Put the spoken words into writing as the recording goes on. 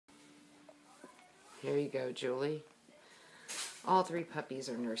Here you go, Julie. All three puppies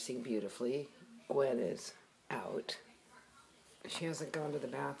are nursing beautifully. Gwen is out. She hasn't gone to the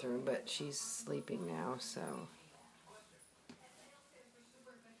bathroom, but she's sleeping now, so.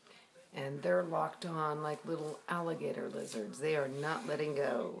 And they're locked on like little alligator lizards. They are not letting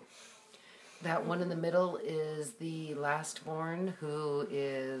go. That one in the middle is the lastborn, who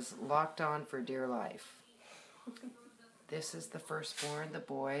is locked on for dear life. This is the firstborn, the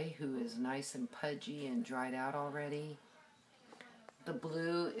boy, who is nice and pudgy and dried out already. The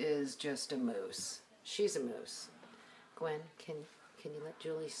blue is just a moose. She's a moose. Gwen, can you let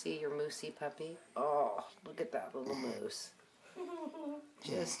Julie see your moosey puppy? Oh, look at that little moose.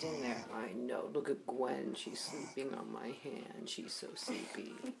 Just in there. I know. Look at Gwen. She's sleeping on my hand. She's so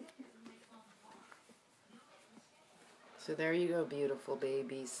sleepy. So there you go, beautiful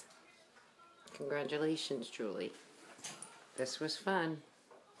babies. Congratulations, Julie. This was fun.